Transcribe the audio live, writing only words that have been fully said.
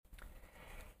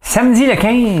Samedi le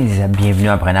 15, bienvenue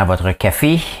en prenant votre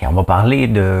café. On va parler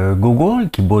de Google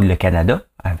qui boude le Canada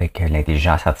avec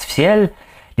l'intelligence artificielle,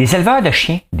 des éleveurs de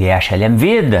chiens, des HLM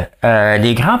vides,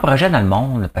 des grands projets dans le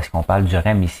monde, parce qu'on parle du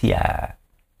REM ici à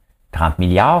 30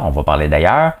 milliards, on va parler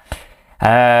d'ailleurs.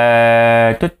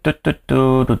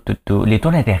 Les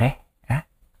taux d'intérêt. Hein?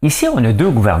 Ici, on a deux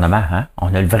gouvernements. Hein?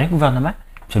 On a le vrai gouvernement,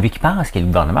 celui qui pense qu'il est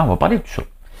le gouvernement. On va parler de tout ça.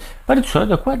 Parler de ça,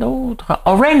 de quoi d'autre?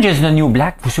 Orange is the New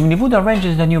Black. Vous souvenez-vous d'Orange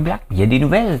is the New Black? Il y a des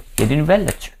nouvelles. Il y a des nouvelles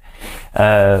là-dessus.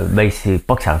 C'est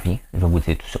pas que ça revient. Je vais vous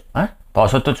dire tout ça. Hein? Passe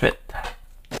ça tout de suite.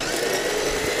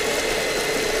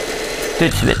 Tout de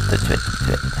suite.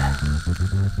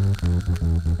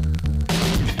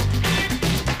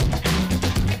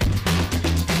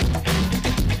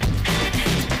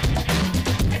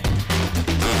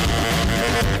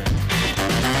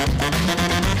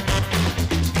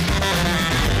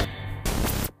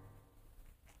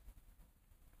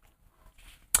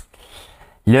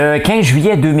 Le 15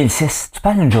 juillet 2006, tu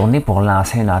parles d'une journée pour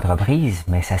lancer une entreprise,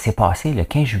 mais ça s'est passé le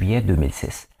 15 juillet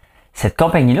 2006. Cette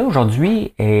compagnie-là,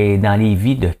 aujourd'hui, est dans les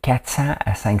vies de 400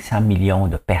 à 500 millions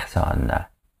de personnes.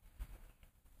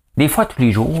 Des fois tous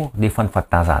les jours, des fois une fois de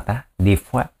temps en temps, des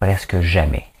fois presque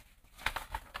jamais.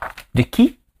 De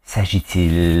qui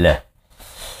s'agit-il?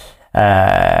 De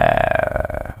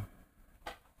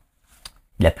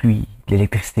la pluie, de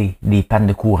l'électricité, des pannes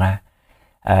de courant.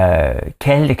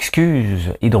 Quelle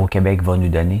excuse Hydro-Québec va nous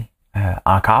donner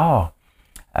encore?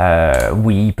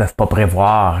 Oui, ils peuvent pas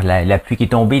prévoir la pluie qui est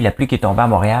tombée. La pluie qui est tombée à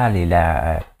Montréal est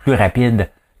la plus rapide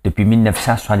depuis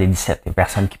 1977. Il n'y a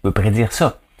personne qui peut prédire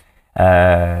ça.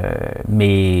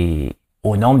 Mais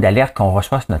au nombre d'alertes qu'on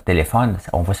reçoit sur notre téléphone,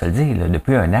 on va se le dire, là,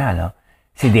 depuis un an, là,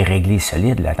 c'est déréglé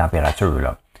solide la température.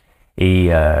 Là. Et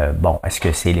est-ce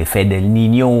que c'est l'effet d'El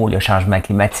Niño, le changement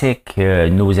climatique,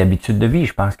 nos habitudes de vie?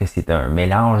 Je pense que c'est un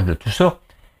mélange de tout ça.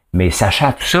 Mais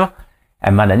sachant tout ça, à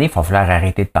un moment donné, il va falloir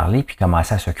arrêter de parler puis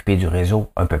commencer à s'occuper du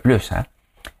réseau un peu plus. Hein?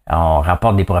 On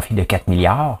rapporte des profits de 4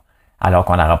 milliards, alors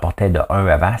qu'on en rapportait de 1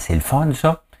 avant. C'est le fun,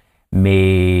 ça.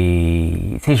 Mais,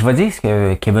 tu sais, je vais dire ce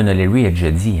que Kevin O'Leary a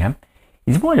déjà dit. Hein?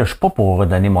 Il dit, moi, là, je suis pas pour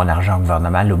redonner mon argent au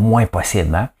gouvernement le moins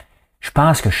possible. Hein? Je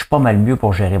pense que je suis pas mal mieux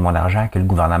pour gérer mon argent que le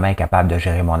gouvernement est capable de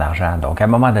gérer mon argent. Donc, à un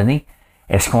moment donné,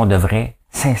 est-ce qu'on devrait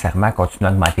sincèrement continuer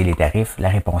à augmenter les tarifs? La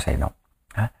réponse est non.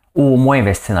 Hein? Au moins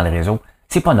investir dans le réseau.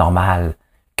 C'est pas normal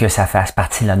que ça fasse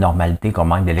partie de la normalité qu'on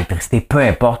manque d'électricité, peu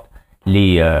importe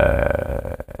les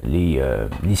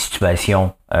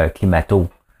situations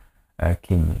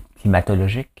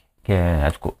climatologiques. En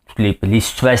tout cas, toutes les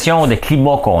situations de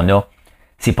climat qu'on a.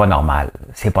 C'est pas normal.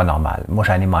 C'est pas normal. Moi,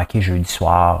 j'en ai manqué jeudi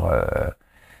soir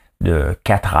de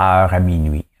 4 heures à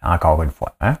minuit. Encore une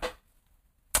fois. Hein?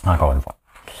 Encore une fois.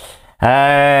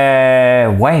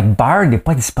 Bard n'est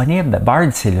pas disponible. Bard,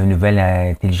 c'est la nouvelle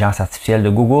intelligence artificielle de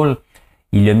Google.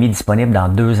 Il l'a mis disponible dans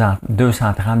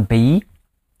 230 pays,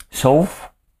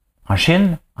 sauf en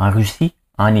Chine, en Russie,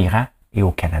 en Iran et au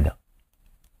Canada.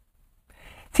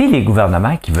 Tu sais, les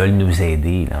gouvernements qui veulent nous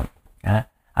aider, là, hein?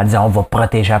 En disant on va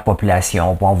protéger la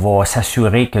population, on va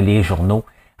s'assurer que les journaux.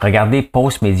 Regardez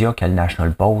Post Media, que le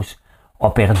National Post a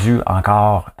perdu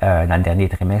encore dans le dernier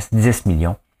trimestre 10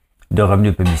 millions de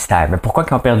revenus publicitaires. Mais pourquoi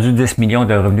ils ont perdu 10 millions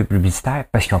de revenus publicitaires?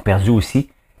 Parce qu'ils ont perdu aussi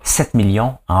 7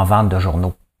 millions en vente de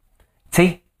journaux. Tu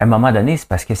sais, à un moment donné, c'est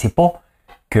parce que c'est pas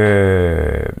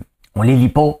que on les lit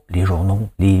pas, les journaux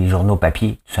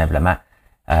papier, tout simplement.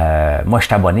 Moi, je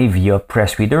suis abonné via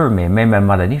Press Reader, mais même à un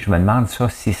moment donné, je me demande ça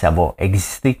si ça va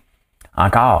exister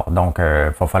encore. Donc,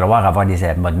 il va falloir avoir des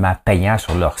abonnements payants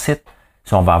sur leur site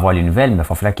si on va avoir les nouvelles, mais il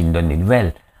va falloir qu'ils nous donnent les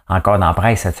nouvelles. Encore dans la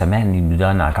presse cette semaine, ils nous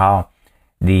donnent encore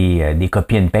des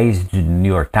copy and paste du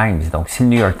New York Times. Donc, si le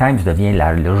New York Times devient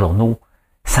le journal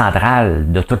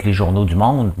central de tous les journaux du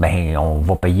monde, ben on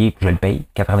va payer, je le paye,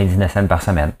 99 cents par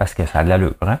semaine parce que ça a de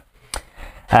l'allure, hein?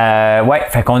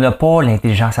 Fait qu'on n'a pas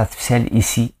l'intelligence artificielle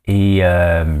ici et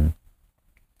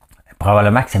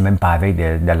probablement que c'est même pas à veille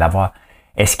de l'avoir.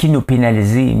 Est-ce qu'ils nous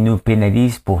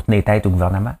pénalisent pour tenir tête au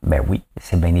gouvernement? Ben oui,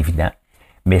 c'est bien évident.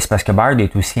 Mais c'est parce que Bard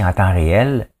est aussi en temps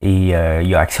réel et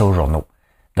il a accès aux journaux.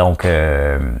 Donc,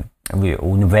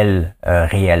 aux nouvelles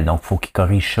réelles. Donc, il faut qu'il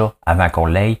corrige ça avant qu'on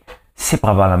l'aille. C'est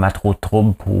probablement trop de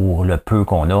trouble pour le peu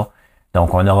qu'on a.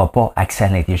 Donc, on n'aura pas accès à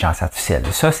l'intelligence artificielle.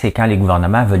 Ça, c'est quand les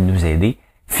gouvernements veulent nous aider.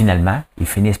 Finalement, ils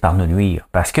finissent par nous nuire.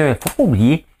 Parce que, faut pas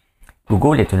oublier,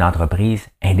 Google est une entreprise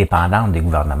indépendante des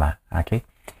gouvernements. OK?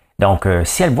 Donc,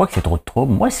 si elle voit que c'est trop de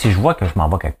trouble, moi, si je vois que je m'en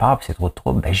vais quelque part et c'est trop de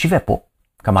trouble, ben, j'y vais pas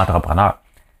comme entrepreneur.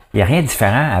 Il n'y a rien de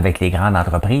différent avec les grandes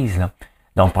entreprises, là.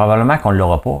 Donc, probablement qu'on ne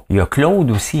l'aura pas. Il y a Claude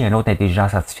aussi, une autre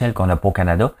intelligence artificielle qu'on n'a pas au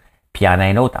Canada. Puis, il y en a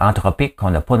un autre, Anthropique, qu'on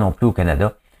n'a pas non plus au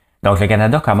Canada. Donc, le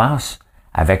Canada commence,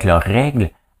 avec leurs règles,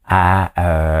 à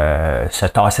se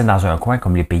tasser dans un coin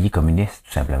comme les pays communistes,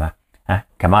 tout simplement. Hein?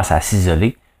 Commence à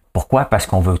s'isoler. Pourquoi? Parce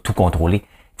qu'on veut tout contrôler.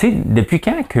 Tu sais, depuis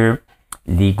quand que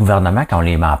les gouvernements, quand on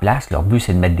les met en place, leur but,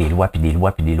 c'est de mettre des lois, puis des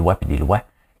lois, puis des lois, puis des lois.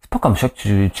 C'est pas comme ça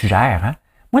que tu gères. Hein?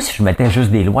 Moi, si je mettais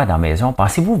juste des lois dans la maison,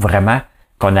 pensez-vous vraiment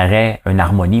qu'on aurait une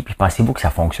harmonie, puis pensez-vous que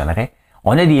ça fonctionnerait?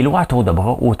 On a des lois à tour de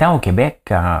bras, autant au Québec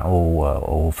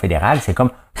qu'au fédéral, c'est comme,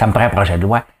 ça me prend un projet de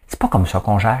loi. C'est pas comme ça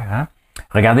qu'on gère. Hein?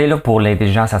 Regardez là, pour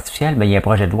l'intelligence artificielle, ben, il y a un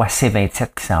projet de loi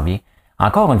C27 qui s'en vient.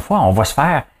 Encore une fois, on va se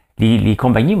faire, les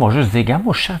compagnies vont juste dire,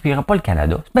 moi, je ne servirai pas le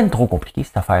Canada. C'est bien trop compliqué,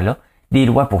 cette affaire-là. Des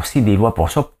lois pour ci, des lois pour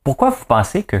ça. Pourquoi vous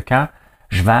pensez que quand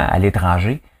je vends à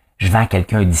l'étranger, je vends à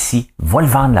quelqu'un d'ici, va le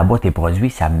vendre là-bas tes produits,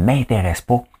 ça m'intéresse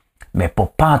pas. Mais pas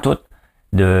pantoute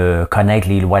de connaître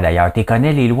les lois d'ailleurs. Tu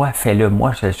connais les lois, fais-le.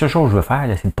 Moi, c'est la seule chose que je veux faire,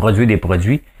 c'est de produire des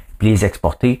produits puis les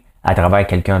exporter à travers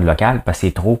quelqu'un de local parce que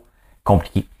c'est trop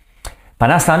compliqué.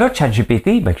 Pendant ce temps-là,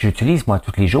 ChatGPT, que j'utilise moi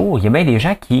tous les jours, il y a bien des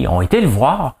gens qui ont été le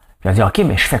voir puis ont dit, OK,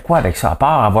 mais je fais quoi avec ça? À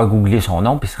part avoir googlé son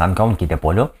nom puis se rendre compte qu'il n'était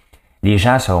pas là. Les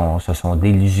gens se sont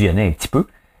délusionnés un petit peu.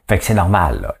 Fait que c'est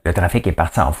normal. Là. Le trafic est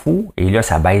parti en fou et là,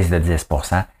 ça baisse de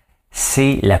 10%.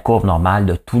 C'est la courbe normale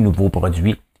de tout nouveau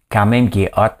produit. Quand même qui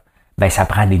est hot, ça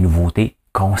prend des nouveautés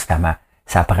constamment.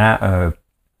 Ça prend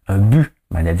un but,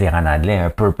 on va dire en anglais, un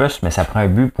purpose, mais ça prend un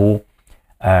but pour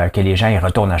que les gens y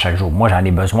retournent à chaque jour. Moi, j'en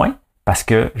ai besoin parce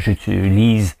que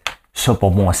j'utilise ça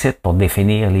pour mon site, pour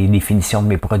définir les définitions de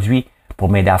mes produits, pour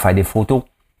m'aider à faire des photos,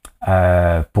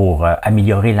 pour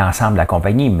améliorer l'ensemble de la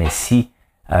compagnie. Mais si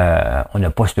on n'a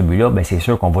pas ce but-là, c'est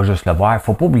sûr qu'on va juste le voir. Il ne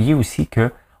faut pas oublier aussi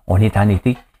qu'on est en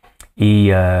été et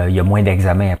il y a moins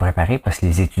d'examens à préparer parce que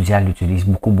les étudiants l'utilisent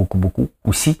beaucoup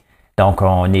aussi. Donc,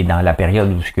 on est dans la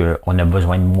période où on a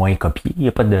besoin de moins copier. Il n'y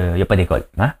a pas d'école.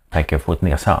 Hein? Fait qu'il faut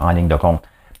tenir ça en ligne de compte.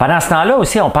 Pendant ce temps-là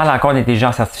aussi, on parle encore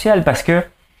d'intelligence artificielle parce que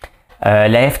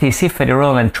la FTC,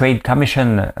 Federal and Trade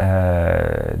Commission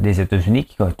des États-Unis,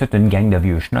 qui a toute une gang de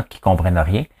vieux schnocks qui ne comprennent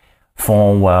rien,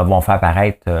 vont faire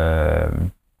apparaître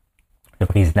le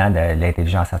président de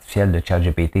l'intelligence artificielle de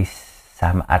ChatGPT,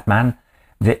 Sam Altman,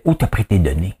 disait, où t'as pris tes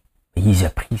données? Il les a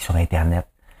pris sur Internet.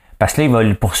 Parce que là, il va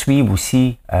le poursuivre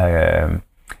aussi,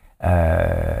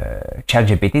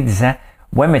 ChatGPT, disant,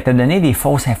 ouais, mais t'as donné des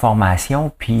fausses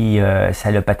informations, puis ça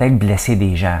l'a peut-être blessé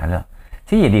des gens, là.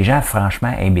 Tu sais, il y a des gens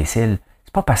franchement imbéciles.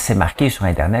 C'est pas parce que c'est marqué sur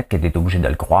Internet que t'es obligé de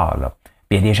le croire, là.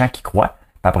 Puis il y a des gens qui croient,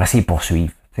 puis après ça, ils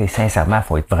poursuivent. Tu sais, sincèrement, il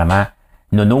faut être vraiment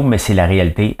nono, mais c'est la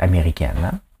réalité américaine,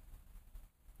 hein?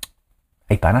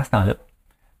 Et pendant ce temps-là,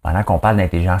 pendant qu'on parle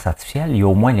d'intelligence artificielle, il y a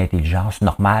au moins l'intelligence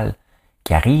normale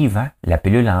qui arrive, hein? La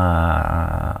pilule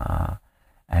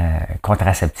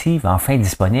contraceptive, enfin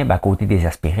disponible à côté des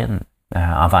aspirines,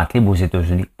 en vente libre aux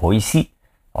États-Unis. Pas ici.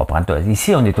 On va prendre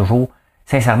ici, on est toujours,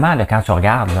 sincèrement, là, quand tu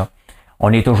regardes, là,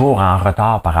 on est toujours en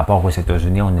retard par rapport aux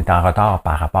États-Unis, on est en retard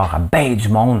par rapport à bien du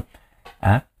monde.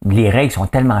 Hein? Les règles sont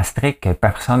tellement strictes que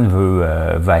personne veut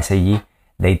essayer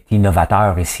d'être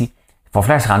innovateur ici. Il faut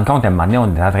falloir se rendre compte, à un moment donné,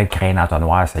 on est en train de créer un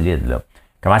entonnoir solide. Là.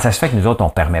 Comment ça se fait que nous autres, on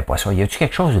ne permet pas ça? Y a-t-il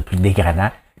quelque chose de plus dégradant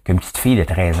qu'une petite fille de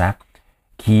 13 ans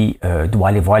qui doit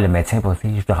aller voir le médecin pour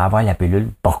dire, je dois avoir la pilule?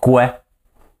 Pourquoi?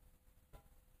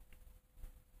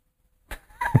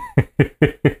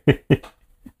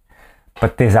 Pas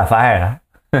de tes affaires,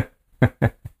 hein?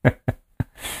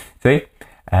 Tu sais?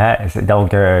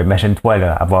 Donc, imagine-toi,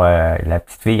 là, avoir la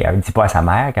petite fille, elle ne dit pas à sa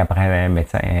mère qu'elle prend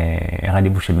un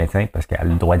rendez-vous chez le médecin parce qu'elle a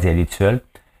le droit d'y aller toute seule.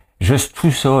 Juste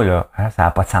tout ça, là, hein, ça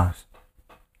n'a pas de sens.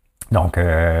 Donc,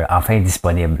 enfin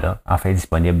disponible, là, enfin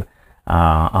disponible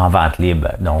en vente libre.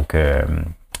 Donc,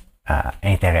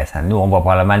 intéressant. Nous, on va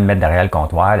probablement le mettre derrière le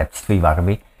comptoir. La petite fille va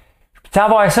arriver. Je peux-tu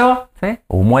avoir ça? T'sais?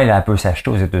 Au moins, là, elle peut s'acheter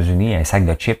aux États-Unis un sac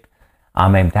de chips en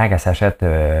même temps qu'elle s'achète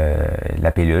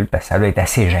la pilule, parce que ça doit être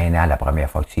assez gênant la première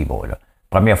fois que tu y vas. Là.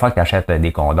 La première fois que tu achètes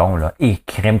des condoms, là, et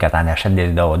crime quand tu en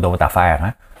achètes d'autres affaires.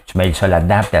 Hein? Tu mets ça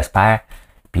là-dedans, puis t'espères.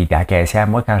 Puis la caissière,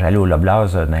 moi, quand j'allais au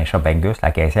Loblaws dans les shop Angus,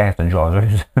 la caissière, c'est une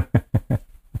jaseuse.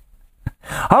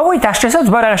 Ah oui, t'as acheté ça du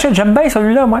beurre d'arachide, j'aime bien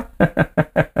celui-là, moi.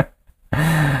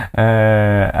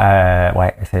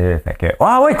 Ouais, c'est fait que.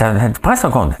 Ah oui, tu prends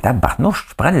son compte. Tabarnouche,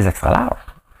 tu prends des extra larges.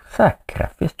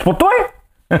 Sacrifice. C'est pour toi?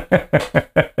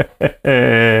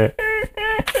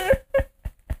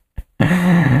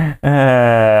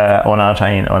 On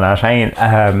enchaîne.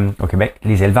 Au Québec,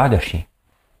 les éleveurs de chiens.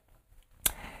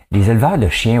 Les éleveurs de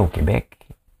chiens au Québec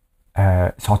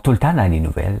sont tout le temps dans les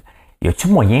nouvelles. Y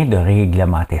a-t-il moyen de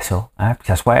réglementer ça? Hein, que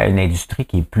ce soit une industrie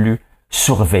qui est plus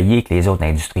surveillée que les autres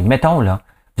industries? Mettons, là,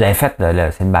 vous avez fait,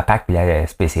 c'est le MAPAC et la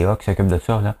SPCA qui s'occupe de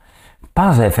ça, là. Je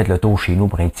pense que vous avez fait le tour chez nous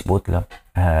pour un petit bout, là.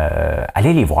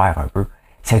 Allez les voir un peu.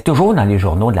 C'est toujours dans les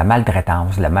journaux de la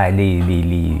maltraitance,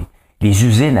 les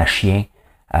usines à chiens.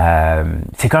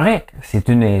 C'est correct, c'est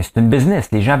une business.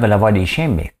 Les gens veulent avoir des chiens,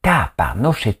 mais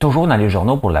tabarnouche, c'est toujours dans les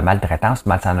journaux pour la maltraitance,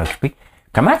 mal s'en occuper.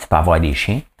 Comment tu peux avoir des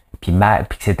chiens, puis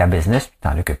que c'est ta business, puis tu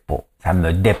t'en occupes pas? Ça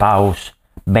me dépasse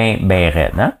ben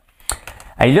raide, hein?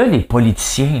 Et là, les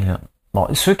politiciens, là, bon,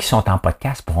 ceux qui sont en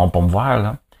podcast pourront pas me voir,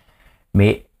 là,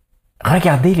 mais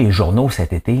regardez les journaux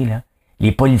cet été, là,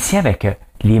 les politiciens avec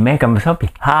les mains comme ça, puis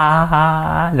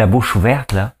la bouche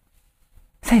ouverte, là.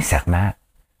 Sincèrement,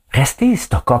 restez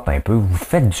stock-up un peu, vous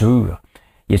faites dur.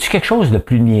 Y a-t-il quelque chose de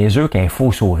plus niaiseux qu'un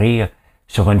faux sourire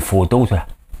sur une photo?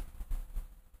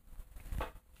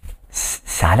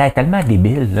 Ça a l'air tellement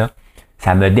débile, là.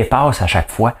 Ça me dépasse à chaque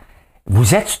fois.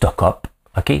 Vous êtes stock-up,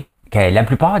 OK? Que la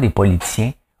plupart des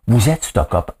politiciens, vous êtes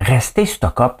stock-up. Restez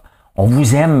stock-up. On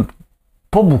vous aime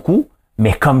pas beaucoup,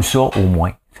 mais comme ça, au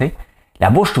moins. T'sais? La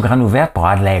bouche tout grande ouverte pour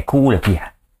avoir de l'air cool, puis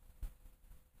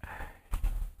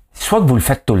soit que vous le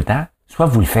faites tout le temps, soit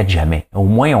que vous le faites jamais. Au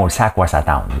moins, on le sait à quoi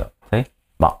s'attendre. Là,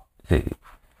 bon,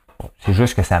 c'est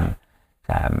juste que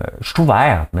je suis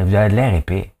ouvert, mais vous avez de l'air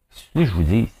épais. C'est ce que je vous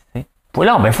dis.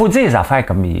 Là, ben, faut dire les affaires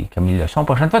comme ils le sont. La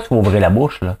prochaine fois, tu vas ouvrir la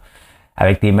bouche, là,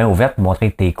 avec tes mains ouvertes pour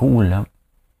montrer que t'es cool, là,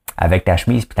 avec ta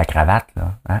chemise puis ta cravate.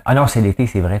 Là, hein? Ah non, c'est l'été,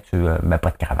 c'est vrai, tu mets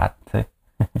pas de cravate.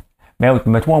 Mais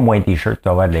mets-toi au moins un t-shirt, tu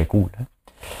vas avoir de l'air cool.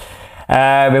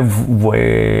 Ben, vous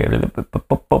voyez,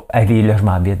 avec les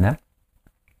logements vides,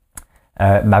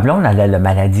 hein? Ma blonde, elle a la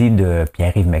maladie de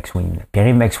Pierre-Yves McSween.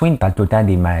 Pierre-Yves McSween parle tout le temps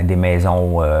des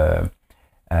maisons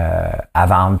à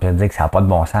vendre, puis elle dit que ça n'a pas de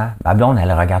bon sens. Ma blonde,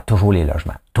 elle regarde toujours les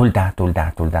logements. Tout le temps. Elle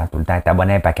est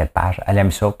abonnée à un paquet de pages. Elle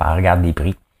aime ça, puis elle regarde les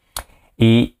prix.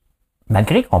 Et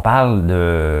malgré qu'on parle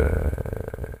de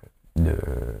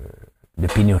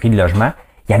pénurie de logements,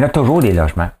 il y en a toujours des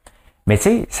logements. Mais tu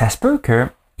sais, ça se peut qu'il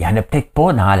n'y en a peut-être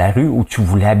pas dans la rue où tu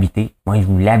voulais habiter. Moi, je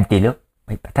voulais habiter là.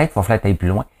 Mais peut-être qu'il va falloir aller plus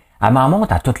loin. Elle m'en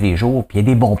monte à tous les jours, puis il y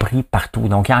a des bons prix partout.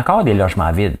 Donc, il y a encore des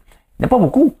logements vides. Il n'y en a pas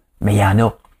beaucoup, mais il y en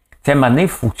a. Tu sais, à un moment donné, il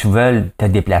faut que tu veuilles te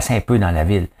déplacer un peu dans la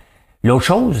ville. L'autre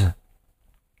chose,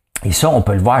 et ça, on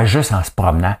peut le voir juste en se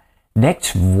promenant. Dès que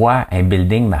tu vois un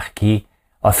building marqué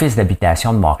Office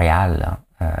d'habitation de Montréal,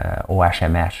 là, au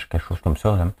HMH, quelque chose comme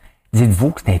ça, là,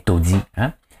 dites-vous que c'est un taudis.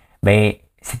 Hein? Ben,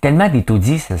 c'est tellement des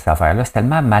taudis, cette affaire-là, c'est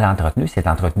tellement mal entretenu, c'est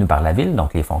entretenu par la ville,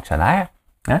 donc les fonctionnaires,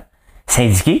 hein,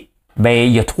 syndiqués. Ben,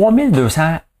 il y a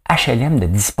 3200 HLM de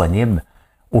disponibles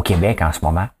au Québec en ce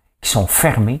moment qui sont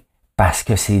fermés parce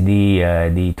que c'est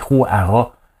des trous à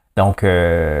rats. Donc,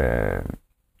 hein,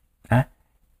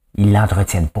 ils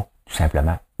l'entretiennent pas, tout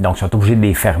simplement. Donc, ils sont obligés de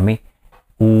les fermer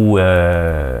ou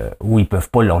ils peuvent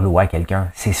pas leur louer à quelqu'un.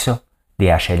 C'est ça, des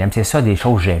HLM. C'est ça, des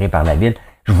choses gérées par la ville.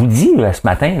 Je vous dis, là, ce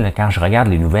matin, là, quand je regarde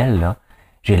les nouvelles, là,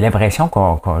 j'ai l'impression que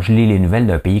je lis les nouvelles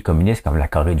d'un pays communiste comme la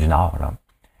Corée du Nord. Là.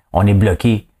 On est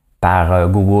bloqué par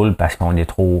Google parce qu'on est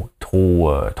trop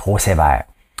sévère.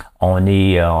 On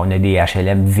a des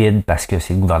HLM vides parce que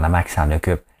c'est le gouvernement qui s'en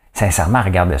occupe. Sincèrement,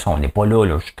 regardez ça, on n'est pas là,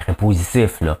 je suis très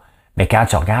positif, là. Mais quand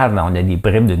tu regardes, on a des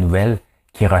bribes de nouvelles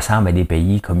qui ressemblent à des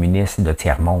pays communistes de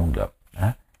tiers-monde. Là,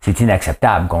 hein? C'est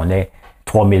inacceptable qu'on ait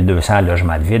 3200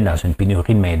 logements de vide dans une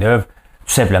pénurie de main-d'œuvre,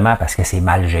 tout simplement parce que c'est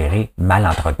mal géré, mal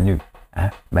entretenu. Hein?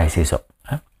 Ben, c'est ça.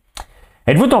 Hein?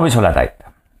 Êtes-vous tombé sur la tête?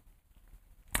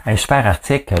 Un super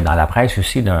article dans la presse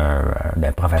aussi d'un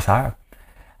professeur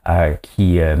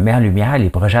qui met en lumière les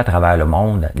projets à travers le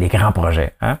monde, les grands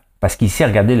projets. Hein? Parce qu'ici,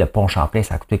 regardez, le pont Champlain,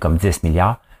 ça a coûté comme 10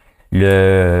 milliards.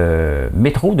 Le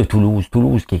métro de Toulouse,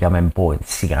 qui est quand même pas une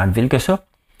si grande ville que ça,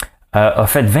 a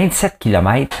fait 27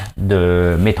 km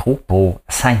de métro pour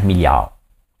 5 milliards.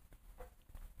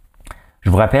 Je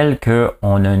vous rappelle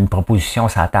qu'on a une proposition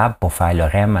sur la table pour faire le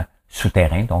REM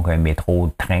souterrain, donc un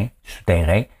métro-train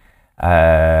souterrain,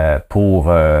 pour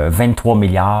 23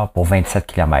 milliards pour 27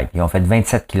 km. Ils ont fait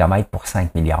 27 km pour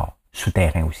 5 milliards,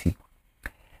 souterrain aussi.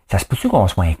 Ça se peut-tu qu'on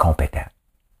soit incompétent?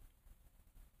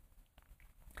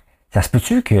 Ça se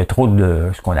peut-tu qu'il y a trop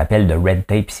de ce qu'on appelle de red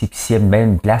tape ici? Puis s'il y a bien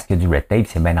une place qui a du red tape,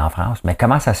 c'est bien en France. Mais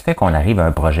comment ça se fait qu'on arrive à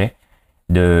un projet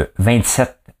de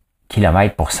 27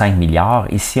 km pour 5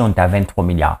 milliards? Ici, on est à 23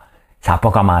 milliards. Ça n'a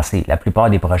pas commencé. La plupart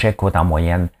des projets coûtent en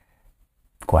moyenne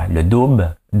le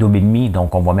double et demi.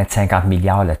 Donc, on va mettre 50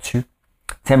 milliards là-dessus.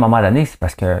 Tu sais, à un moment donné, c'est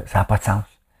parce que ça n'a pas de sens.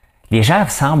 Les gens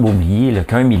semblent oublier là,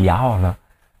 qu'1 milliard, là,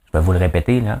 je vais vous le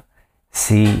répéter, là,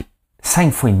 c'est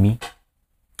 5 fois et demi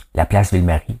la place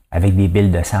Ville-Marie, avec des billes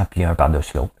de sang pliées un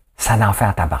par-dessus l'autre. Ça en fait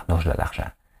en tabarnouche de l'argent.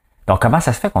 Donc, comment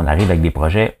ça se fait qu'on arrive avec des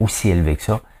projets aussi élevés que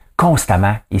ça,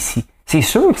 constamment, ici? C'est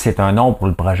sûr que c'est un nom pour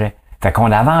le projet. Fait qu'on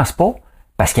n'avance pas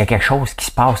parce qu'il y a quelque chose qui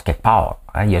se passe quelque part.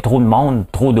 Hein? Il y a trop de monde,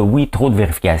 trop de oui, trop de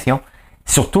vérifications.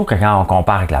 Surtout que quand on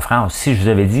compare avec la France, si je vous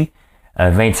avais dit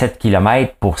 27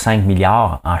 km pour 5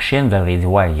 milliards en Chine, vous auriez dit,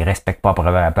 ouais, ils ne respectent pas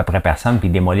à peu près personne, puis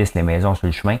ils démolissent les maisons sur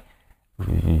le chemin.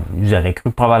 Vous aurez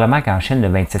cru probablement qu'en Chine, le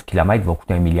 27 km va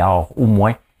coûter 1 milliard ou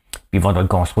moins, puis ils vont le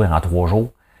construire en 3 jours.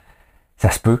 Ça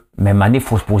se peut, mais à un moment donné, il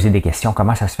faut se poser des questions.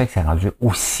 Comment ça se fait que c'est rendu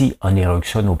aussi onéreux que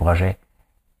ça, nos projets?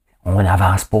 On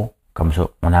n'avance pas comme ça.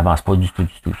 On n'avance pas du tout.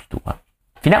 Hein.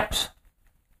 Finance.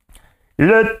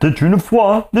 Il était une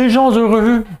fois des gens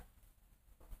heureux.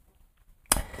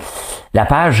 La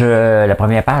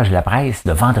première page de la presse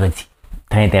de vendredi.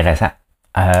 Très intéressant.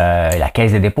 La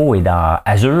Caisse de dépôt est dans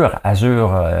Azure,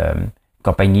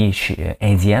 compagnie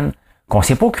indienne, qu'on ne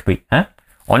s'est pas occupé. Hein?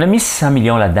 On a mis 600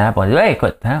 millions là-dedans, puis on a dit, hey,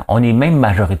 écoute, hein, on est même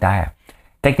majoritaire.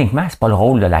 Techniquement, c'est pas le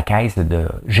rôle de la Caisse de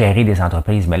gérer des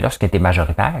entreprises, mais lorsque tu es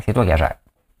majoritaire, c'est toi qui la gères.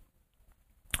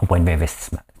 Au point de vue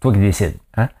investissement. C'est toi qui décides.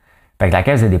 Hein? Fait que la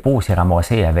Caisse de dépôt s'est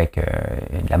ramassée avec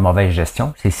de la mauvaise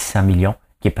gestion. C'est 600 millions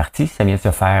qui est parti. Ça vient de se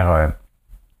faire,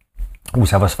 ou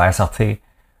ça va se faire sortir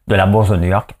de la bourse de New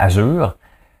York, Azure.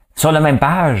 Sur la même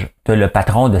page, tu as le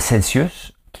patron de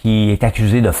Celsius qui est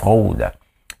accusé de fraude.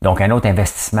 Donc, un autre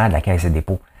investissement de la Caisse de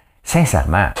dépôt.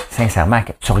 Sincèrement,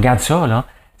 tu regardes ça, là,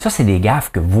 ça, c'est des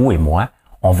gaffes que vous et moi,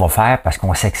 on va faire parce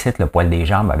qu'on s'excite le poil des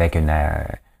jambes avec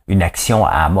une action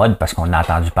à la mode parce qu'on a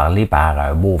entendu parler par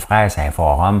un beau-frère, c'est un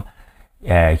forum,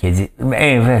 qui a dit,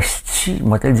 mais investis,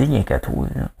 moi te le dis, rien qu'à toi,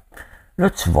 là. Là,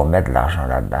 tu vas mettre de l'argent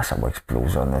là-dedans, ça va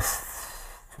exploser.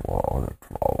 Tu vas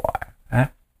voir. Hein?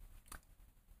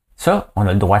 Ça, on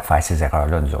a le droit de faire ces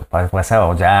erreurs-là, nous autres. Après ça,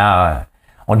 on dit,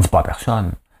 on ne dit pas à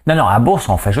personne. Non, à bourse,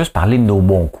 on fait juste parler de nos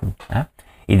bons coups. Hein?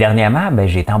 Et dernièrement,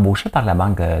 j'ai été embauché par la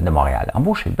Banque de Montréal.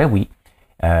 Embauché, ben oui.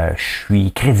 Je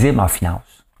suis crédible en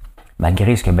finance.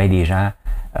 Malgré ce que bien des gens,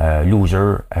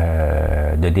 losers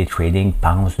de day trading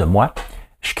pensent de moi,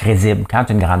 je suis crédible. Quand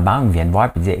une grande banque vient te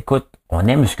voir et dit, écoute, on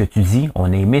aime ce que tu dis,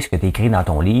 on a aimé ce que tu écris dans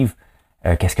ton livre,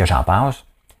 qu'est-ce que j'en pense?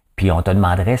 Puis on te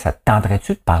demanderait, ça te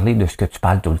tenterait-tu de parler de ce que tu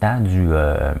parles tout le temps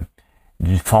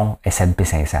du fonds S&P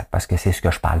 500? Parce que c'est ce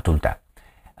que je parle tout le temps.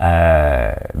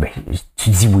 Tu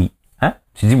dis oui. Hein?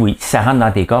 Tu dis oui. Si ça rentre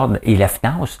dans tes cordes, et la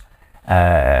finance,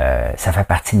 ça fait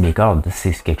partie de mes cordes.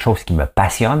 C'est quelque chose qui me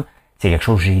passionne. C'est quelque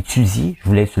chose que j'ai étudié. Je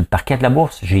voulais être sur le parquet de la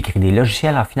bourse. J'ai écrit des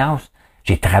logiciels en finance.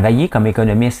 J'ai travaillé comme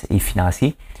économiste et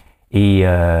financier. Et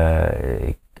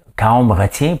quand on me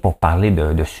retient pour parler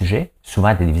de sujets, souvent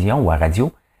à la télévision ou à la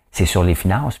radio, c'est sur les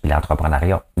finances puis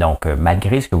l'entrepreneuriat. Donc,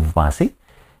 malgré ce que vous pensez,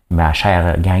 ma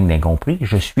chère gang d'incompris,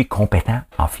 je suis compétent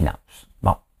en finance.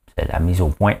 Bon, la mise au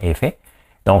point est faite.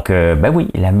 Donc, oui,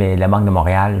 la Banque de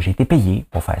Montréal, j'ai été payé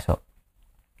pour faire ça.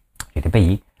 J'ai été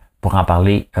payé pour en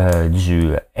parler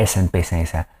du S&P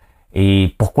 500.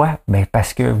 Et pourquoi?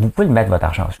 Parce que vous pouvez le mettre votre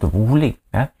argent, ce que vous voulez.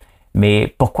 Hein?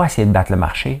 Mais pourquoi essayer de battre le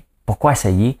marché? Pourquoi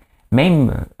essayer?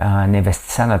 Même en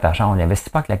investissant notre argent, on n'investit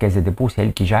pas que la Caisse de dépôt, c'est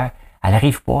elle qui gère. Elle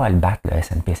n'arrive pas à le battre, le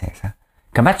S&P 500.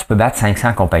 Comment tu peux battre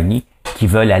 500 compagnies qui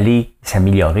veulent aller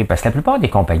s'améliorer? Parce que la plupart des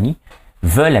compagnies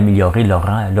veulent améliorer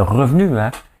leur revenu. Hein?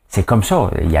 C'est comme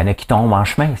ça. Il y en a qui tombent en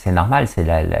chemin. C'est normal. C'est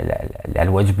la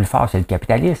loi du plus fort. C'est le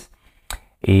capitalisme.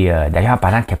 Et d'ailleurs, en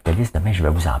parlant de capitalisme, demain, je vais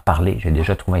vous en parler. J'ai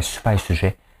déjà trouvé un super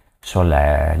sujet sur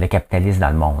le capitalisme dans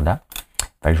le monde. Hein?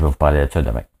 Fait que je vais vous parler de ça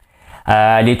demain.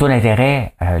 Les taux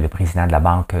d'intérêt, le président de la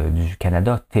Banque du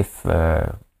Canada, Tiff,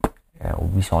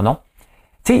 oublie son nom.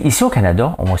 Tu sais, ici au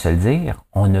Canada, on va se le dire,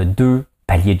 on a 2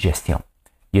 paliers de gestion.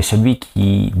 Il y a celui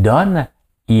qui donne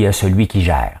et il y a celui qui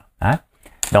gère. Hein?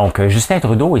 Donc, Justin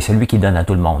Trudeau est celui qui donne à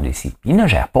tout le monde ici. Il ne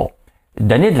gère pas.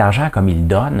 Donner de l'argent comme il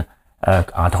donne,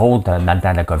 entre autres, dans le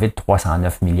temps de la COVID,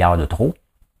 309 milliards de trop,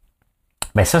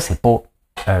 ben ça, c'est pas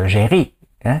gérer.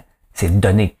 Hein? C'est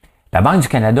donner. La Banque du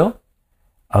Canada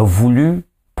a voulu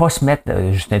pas se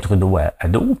mettre Justin Trudeau à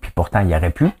dos, puis pourtant, il aurait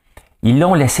pu. Ils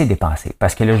l'ont laissé dépenser.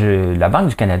 Parce que là, la Banque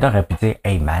du Canada aurait pu dire,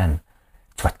 hey man,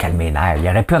 tu vas te calmer les nerfs. Il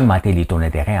aurait pu augmenter les taux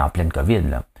d'intérêt en pleine COVID.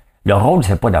 Là. Leur rôle,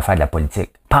 c'est pas de faire de la politique.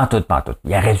 Pantoute.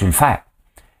 Ils auraient dû le faire.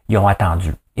 Ils ont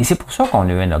attendu. Et c'est pour ça qu'on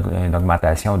a eu une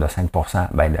augmentation de 5%,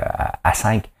 à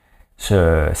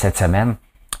 5% cette semaine.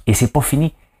 Et c'est pas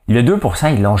fini. Le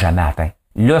 2%, ils l'ont jamais atteint.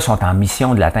 Là, ils sont en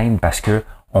mission de l'atteindre parce que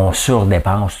on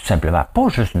surdépense tout simplement. Pas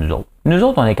juste nous autres. Nous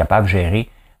autres, on est capable de gérer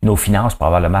nos finances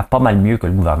probablement pas mal mieux que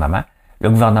le gouvernement. Le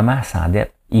gouvernement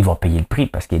s'endette, il va payer le prix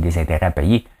parce qu'il y a des intérêts à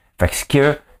payer. Fait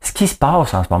que ce qui se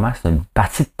passe en ce moment, c'est une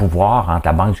partie de pouvoir entre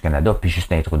la Banque du Canada et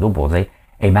Justin Trudeau pour dire,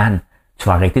 hey man, tu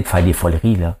vas arrêter de faire des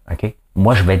foleries, là, OK?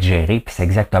 Moi, je vais te gérer, puis c'est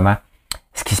exactement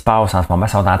ce qui se passe en ce moment. Ils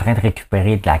sont en train de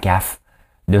récupérer de la CAF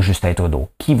de Justin Trudeau.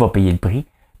 Qui va payer le prix?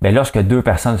 Ben, lorsque 2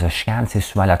 personnes se chicanent, c'est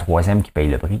souvent la troisième qui paye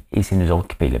le prix, et c'est nous autres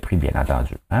qui payons le prix, bien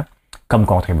entendu, hein? Comme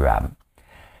contribuables.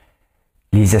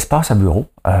 Les espaces à bureau,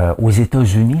 aux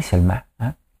États-Unis seulement,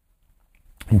 hein,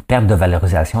 une perte de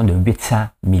valorisation de 800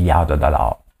 milliards de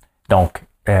dollars. Donc,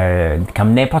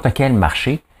 comme n'importe quel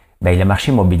marché, ben, le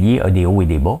marché immobilier a des hauts et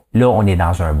des bas. Là, on est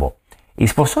dans un bas. Et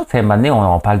c'est pour ça que, à un moment donné,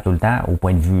 on parle tout le temps au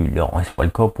point de vue, là, c'est pas le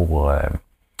cas pour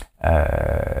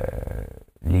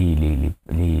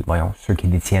ceux qui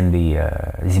détiennent des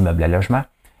immeubles à logement.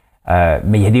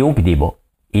 Mais il y a des hauts et des bas.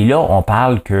 Et là, on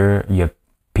parle qu'il y a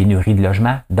pénurie de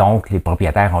logement, donc les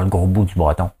propriétaires ont le gros bout du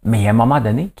bâton. Mais il y a un moment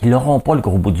donné qu'ils n'auront pas le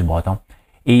gros bout du bâton.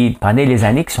 Et pendant les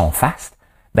années qui sont fastes,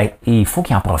 ben, il faut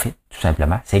qu'ils en profitent, tout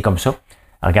simplement. C'est comme ça.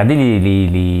 Regardez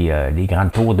les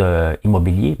grandes tours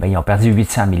immobiliers, ben, ils ont perdu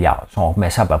 800 milliards. Si on remet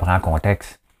ça à peu près en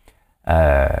contexte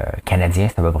canadien,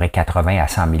 c'est à peu près 80 à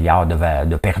 100 milliards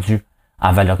de perdus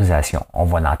en valorisation. On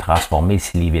va en transformer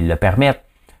si les villes le permettent.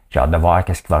 J'ai hâte de voir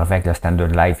qu'est-ce qui va arriver avec le Standard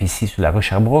Life ici sur la rue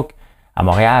Sherbrooke, à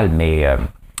Montréal. Mais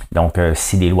donc,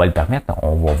 si les lois le permettent,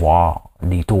 on va voir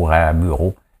des tours à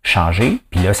bureaux changer.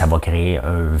 Puis là, ça va créer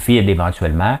un vide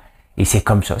éventuellement. Et c'est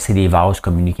comme ça, c'est des vases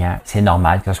communicants. C'est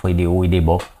normal que ce soit des hauts et des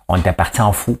bas. On était parti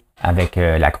en fou avec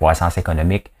la croissance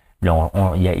économique. Là,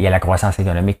 il y a la croissance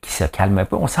économique qui se calme un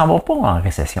peu. On s'en va pas en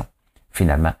récession,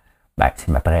 finalement. Ben, c'est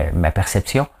ma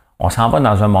perception. On s'en va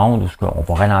dans un monde où on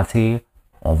va ralentir,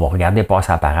 on va regarder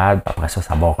passer la parade, puis après ça,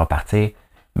 ça va repartir.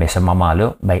 Mais ce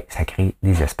moment-là, ben, ça crée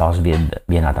des espaces vides,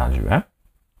 bien entendu. Hein?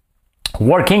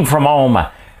 Working from home.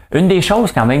 Une des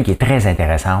choses quand même qui est très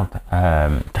intéressante,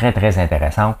 très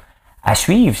intéressante à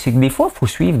suivre, c'est que des fois, il faut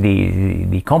suivre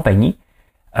des compagnies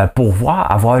pour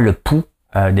avoir le pouls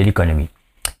de l'économie.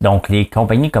 Donc, les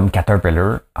compagnies comme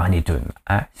Caterpillar en est une.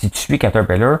 Hein? Si tu suis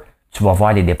Caterpillar, tu vas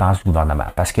voir les dépenses du gouvernement.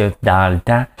 Parce que dans le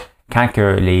temps, quand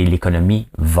l'économie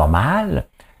va mal,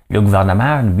 le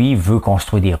gouvernement, lui, veut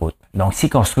construire des routes. Donc, s'il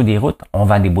construit des routes, on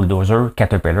vend des bulldozers.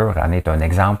 Caterpillar en est un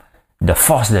exemple de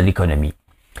force de l'économie.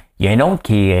 Il y a un autre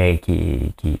qui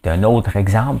est un autre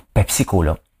exemple,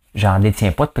 Pepsi-Cola. J'en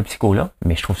détiens pas de Pepsi-Cola,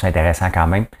 mais je trouve ça intéressant quand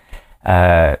même.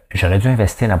 J'aurais dû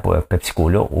investir dans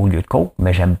Pepsi-Cola au lieu de Coke,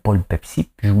 mais j'aime pas le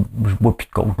Pepsi. Je bois plus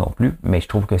de Coke non plus, mais je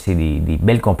trouve que c'est des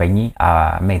belles compagnies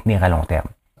à maintenir à long terme.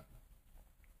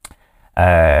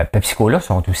 Pepsi-Cola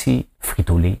sont aussi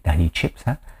Frito-Lay dans les chips,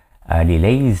 hein, les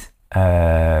Lay's,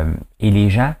 et les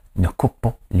gens ne coupent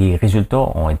pas. Les résultats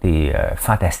ont été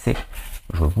fantastiques.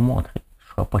 Je vais vous montrer.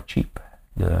 Je ne serai pas cheap.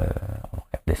 On va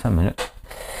regarder ça une minute.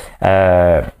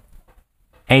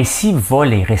 Ainsi va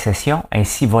les récessions,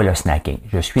 ainsi va le snacking.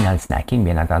 Je suis dans le snacking,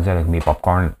 bien entendu, avec mes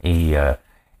popcorn et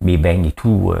mes beignes et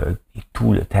tout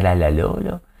le talalala,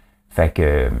 là. Fait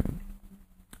que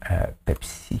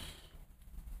Pepsi.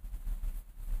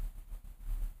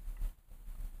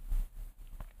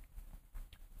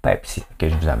 Pepsi, que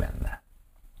je vous amène.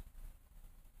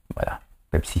 Voilà,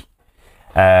 Pepsi.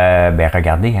 Ben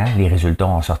regardez, hein, les résultats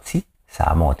ont sorti. Ça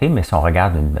a monté, mais si on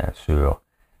regarde sur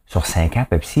 5 ans,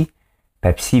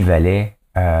 Pepsi valait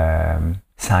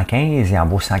 115 et en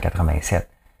vaut 187.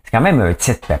 C'est quand même un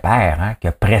titre pépère, hein, qui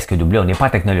a presque doublé. On n'est pas en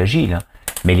technologie, là.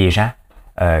 Mais les gens,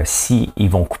 si ils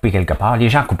vont couper quelque part, les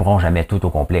gens couperont jamais tout au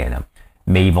complet, là.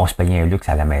 Mais ils vont se payer un luxe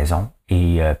à la maison.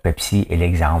 Et Pepsi est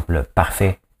l'exemple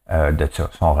parfait de ça.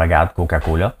 Si on regarde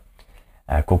Coca-Cola,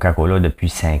 Coca-Cola depuis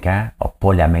 5 ans n'a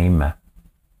pas la même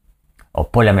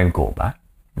courbe. Hein?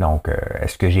 Donc,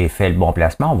 est-ce que j'ai fait le bon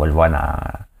placement? On va le voir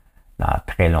dans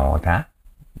très longtemps.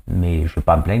 Mais je ne vais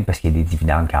pas me plaindre parce qu'il y a des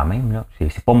dividendes quand même. Là.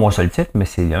 C'est pas mon seul titre, mais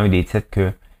c'est un des titres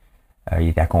que il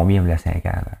était à combien il y a 5 ans,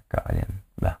 là, Caroline?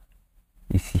 Bon,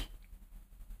 ici.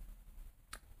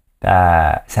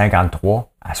 À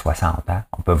 53 à 60 ans.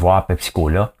 On peut voir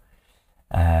Pepsi-Cola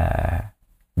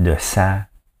de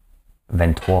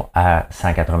 123 à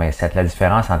 187. La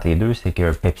différence entre les deux, c'est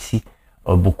que Pepsi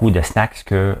a beaucoup de snacks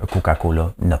que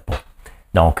Coca-Cola n'a pas.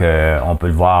 Donc, on peut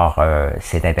le voir,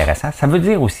 c'est intéressant. Ça veut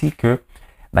dire aussi que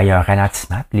il y a un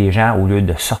ralentissement. Les gens, au lieu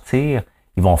de sortir,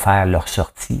 ils vont faire leur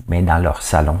sortie, mais dans leur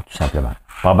salon, tout simplement.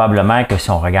 Probablement que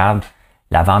si on regarde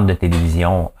la vente de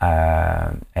télévision,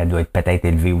 elle doit être peut-être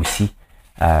élevée aussi.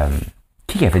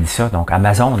 Qui avait dit ça? Donc,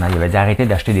 Amazon, hein, il avait dit arrêtez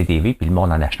d'acheter des TV, puis le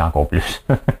monde en achetait encore plus.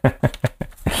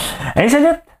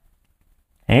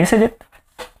 Insolite!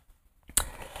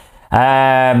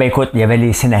 Écoute, il y avait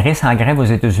les scénaristes en grève aux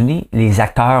États-Unis. Les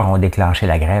acteurs ont déclenché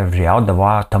la grève. J'ai hâte de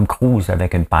voir Tom Cruise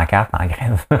avec une pancarte en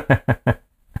grève.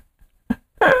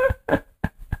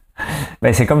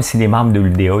 C'est comme si les membres de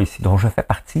l'UDA ici, dont je fais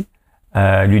partie,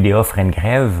 l'UDA ferait une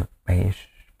grève, je ne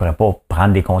pourrais pas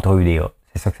prendre des contrats UDA.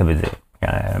 C'est ça que ça veut dire.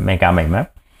 Mais quand même, hein?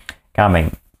 Quand même.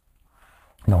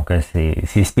 Donc,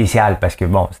 c'est spécial parce que,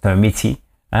 bon, c'est un métier,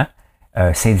 hein?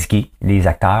 Syndiqué, les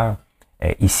acteurs.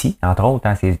 ici, entre autres,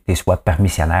 hein, si tu es soit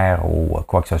permissionnaire ou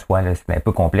quoi que ce soit, c'est un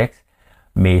peu complexe.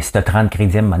 Mais si tu as 30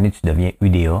 crédits, à un moment donné, tu deviens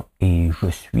UDA. Et je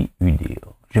suis UDA.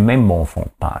 J'ai même mon fonds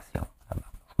de pension.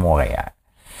 Montréal.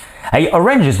 Hey,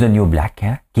 Orange is the New Black,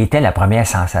 hein, qui était la première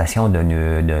sensation de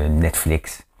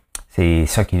Netflix. C'est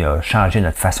ça qui a changé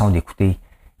notre façon d'écouter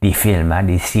des films, hein,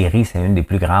 des séries. C'est une des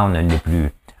plus grandes, une des plus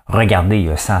regardées. Il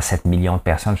y a 107 millions de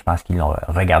personnes, je pense, qui l'ont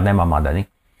regardé à un moment donné.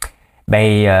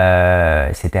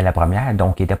 C'était la première,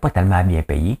 donc il n'était pas tellement bien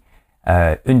payé.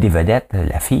 Une des vedettes,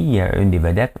 la fille, une des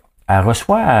vedettes, elle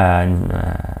reçoit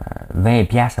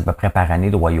 20$ à peu près par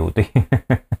année de royauté.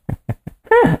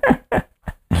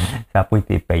 Ça n'a pas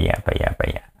été payant.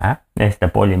 Hein? C'était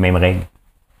pas les mêmes règles.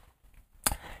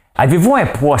 Avez-vous un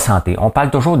poids santé? On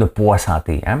parle toujours de poids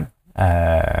santé. Hein?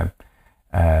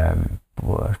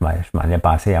 Je m'en ai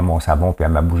pensé à mon savon puis à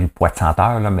ma bougie de poids de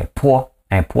senteur, là, mais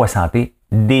un poids santé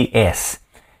DS.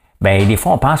 Des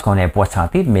fois, on pense qu'on a un poids de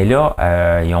santé, mais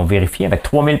là, ils ont vérifié avec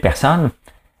 3000 personnes,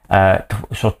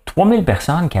 sur 3000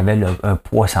 personnes qui avaient un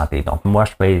poids santé. Donc, moi,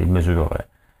 je mesure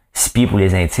 6 pieds pour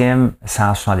les intimes,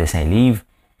 165 livres.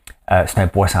 C'est un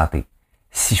poids santé.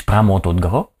 Si je prends mon taux de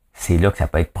gras, c'est là que ça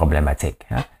peut être problématique.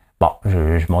 Hein? Bon,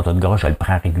 mon taux de gras, je le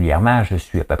prends régulièrement. Je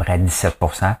suis à peu près à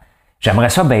 17%. J'aimerais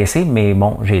ça baisser, mais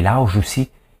bon, j'ai l'âge aussi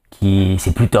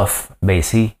c'est plus tough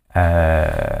baisser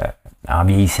en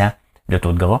vieillissant le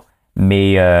taux de gras.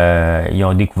 Mais ils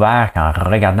ont découvert qu'en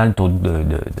regardant le taux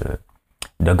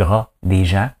de gras des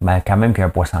gens, quand même qu'il y a un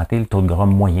poids santé, le taux de gras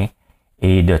moyen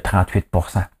est de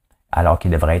 38%, alors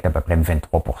qu'il devrait être à peu près de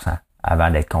 23%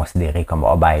 avant d'être considéré comme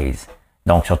obèse.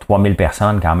 Donc, sur 3000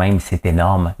 personnes, quand même, c'est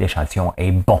énorme. L'échantillon est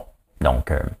bon.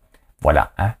 Donc, voilà.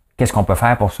 Hein? Qu'est-ce qu'on peut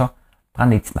faire pour ça? Prendre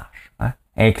des petites marches. Hein?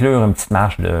 Inclure une petite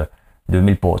marche de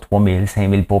 2000 pas, 3000,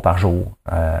 5000 pas par jour.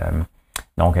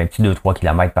 Donc, un petit 2-3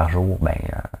 km par jour,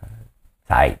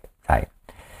 ça aide.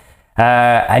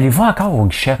 Allez-vous encore au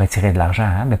guichet retirer de l'argent?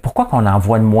 Hein? Mais pourquoi qu'on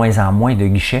envoie de moins en moins de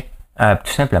guichets?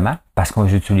 Tout simplement parce qu'on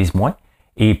les utilise moins.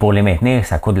 Et pour les maintenir,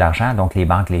 ça coûte de l'argent, donc les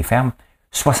banques les ferment.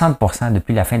 60%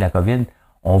 depuis la fin de la COVID,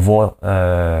 on voit,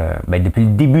 depuis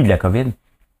le début de la COVID,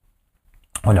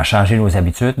 on a changé nos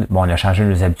habitudes. Bon, on a changé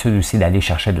nos habitudes aussi d'aller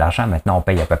chercher de l'argent. Maintenant, on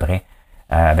paye à peu près,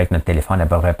 avec notre téléphone à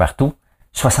peu près partout.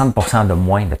 60% de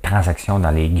moins de transactions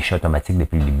dans les guichets automatiques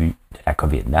depuis le début de la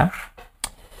COVID. Hein?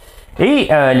 Et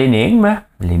l'énigme.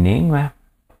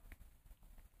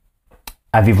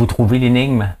 Avez-vous trouvé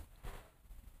l'énigme?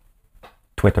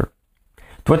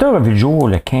 Twitter a vu le jour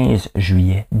le 15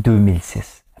 juillet 2006.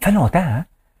 Ça fait longtemps, hein?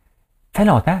 Ça fait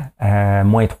longtemps.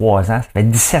 Moins 3 ans. Ça fait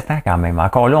 17 ans quand même.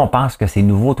 Encore là, on pense que c'est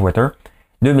nouveau, Twitter.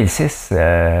 2006,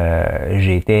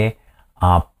 j'étais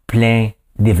en plein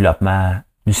développement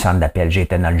du centre d'appel.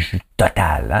 J'étais dans le jus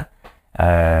total.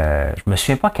 Hein? Je me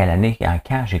souviens pas quelle année,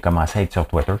 quand j'ai commencé à être sur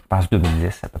Twitter. Je pense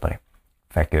 2010 à peu près.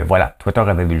 Fait que voilà, Twitter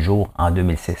avait vu le jour en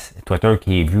 2006. Twitter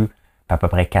qui est vu par à peu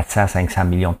près 400-500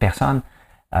 millions de personnes.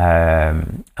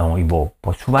 On y va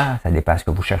pas souvent, ça dépend ce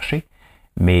que vous cherchez.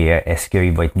 Mais est-ce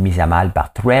qu'il va être mis à mal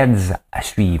par Threads? À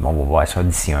suivre, on va voir ça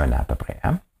d'ici 1 an à peu près.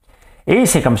 Hein? Et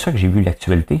c'est comme ça que j'ai vu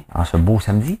l'actualité en ce beau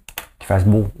samedi. Qu'il fasse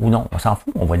beau ou non, on s'en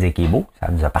fout, on va dire qu'il est beau, ça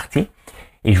nous appartient.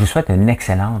 Et je vous souhaite une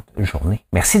excellente journée.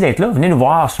 Merci d'être là. Venez nous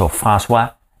voir sur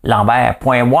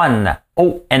françoislambert.one,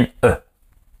 O-N-E.